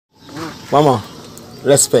Mama,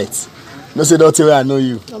 respect. No say don't tell where I know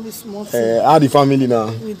you. No be small. How the family now?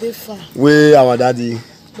 We dey fine. Where our daddy?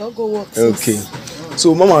 Don't go work. Okay.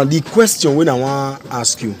 So Mama, the question when I want to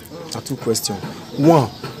ask you are two questions. One,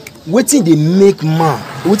 wetin dey make man,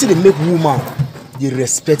 wetin dey make woman dey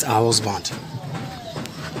respect her husband?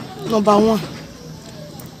 Number one,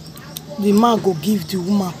 the man go give the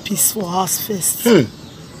woman peace for house first.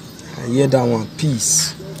 I hear that one,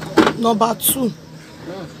 peace. Number two,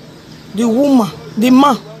 the woman, the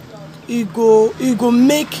man, he go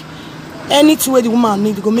make anything where the woman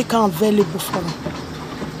need, he go make her available for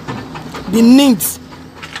her. The needs,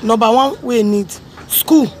 number one, we need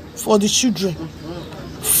school for the children,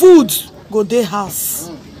 food go dey house.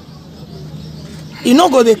 He no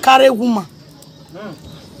go dey carry woman.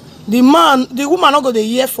 The woman no go dey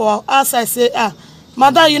hear for outside say,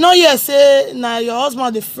 madam, you know here say na your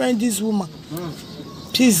husband dey friend this woman.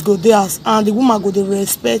 Peace go dey house, and the woman go dey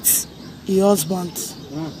respect her husband.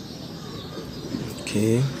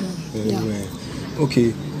 Okay.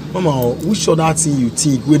 Okay, Mama, which other thing you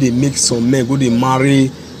think where they make some men go they marry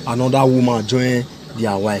another woman join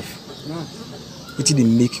their wife? Wetin dey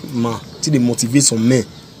make man, wetin dey motivate some men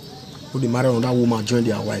go they marry another woman join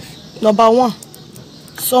their wife? Number one,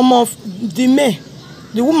 some of the men,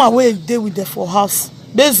 the woman wey dey with them for house,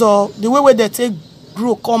 based on the way they take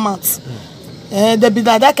grow come out, they be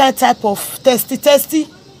that kind of type of testy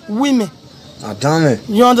women. Damn it.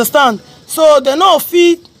 You understand? So they no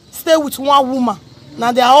fit stay with one woman.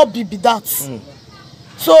 Now they all be that.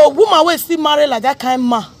 So woman wey still marry like that kind of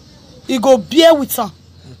man, he go bear with her.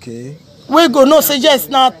 Okay. We go no say yes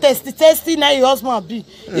now testy now your husband be.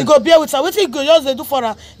 He go bear with her. Wetin he go just dey do for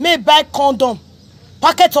her? May buy condom,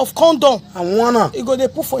 packet of condom. I wanna. He go dey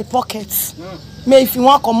put for a pocket. May if you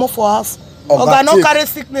want come for us, oga no carry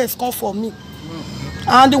sickness come for me.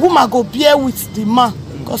 And the woman go bear with the man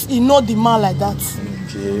because he know the man like that.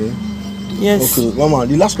 Okay. Yes. Okay, Mama,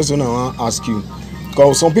 the last question I want to ask you,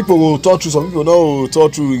 because some people will talk through, some people don't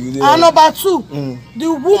talk through. And number two,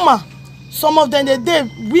 the woman, some of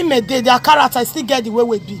them women their character still get the way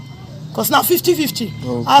we be, because now 50-50.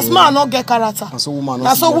 Okay. As man not get character, and so woman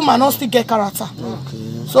not still get character.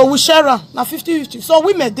 Okay. So we share now 50-50. So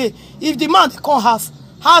women if the man come house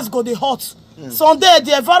go the hot. Someday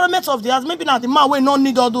the environment of the house, maybe now the man will not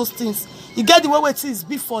need all those things. He get the way it is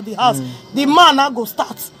before the house. The man now go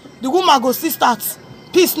start. The woman go still start.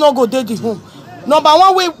 Peace no go dey the home. Number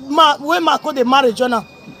one way man go the marriage now.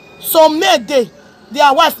 Some men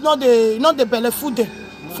their wife not the belly food them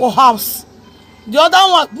for house. The other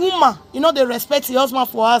one woman, they respect the husband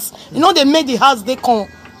for us. They make the house they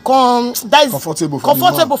that is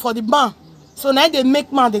comfortable for the man. So now they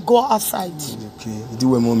make man they go outside. Okay, you do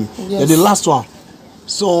well, mommy. Yes. And the last one.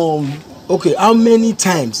 So okay, how many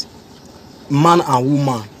times man and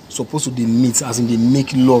woman supposed to meet, as in they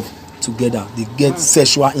make love together, they get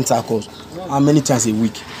sexual intercourse? How many times a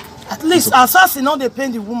week? At least assassin not they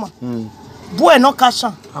pay the woman. Boy no cash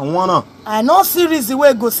am. I no serious the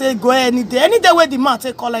way go say go any day where the man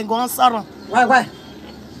take call and go answer am. Why?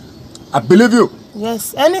 I believe you.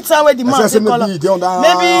 Yes, anytime where the man take call maybe they on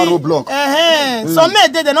that roadblock. Some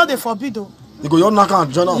men they not they forbid though. You go your knock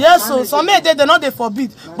and journal. Yes, so some men they not they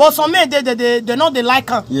forbid, but some men they not they like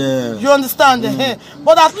her. Yeah. You understand?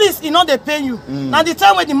 But at least they pay you. Now the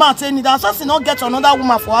time where the man tell me that assassin not get another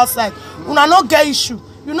woman for outside, una not get issue.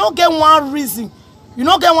 You not get one reason. You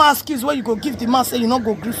not get one excuse where you go give the man say you not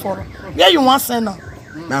go grief for her. Where you want send her?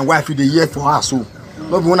 My wife you dey hear for her so.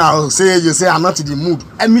 Not when I say you say I'm not in the mood.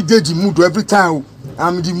 Every day the mood every time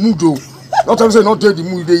I'm in the mood though. Not time say not dey the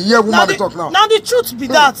mood. They hear woman they talk now. Now the truth be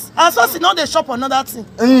that assassin not they shop another thing.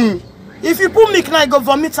 If you put milk now you go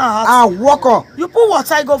vomit and walk on. You put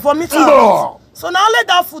water you go vomit and so now let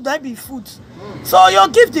that food that be food. So you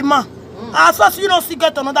give the man. As far as you don't still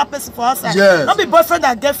get another person for outside. Yes. Not be boyfriend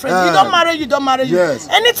and girlfriend. You don't marry you. Yes.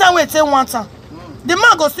 Anytime we say one time, the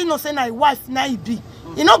man go still no say na his wife, now he be.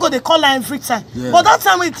 You not go they call her every time. Yes. But that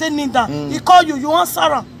time we say need that, he call you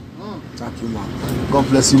answer him. Thank you, man. God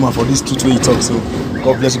bless you, man, for this truth way you talk. So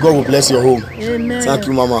God bless you. God will bless your home. Amen. Thank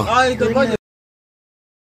you, mama.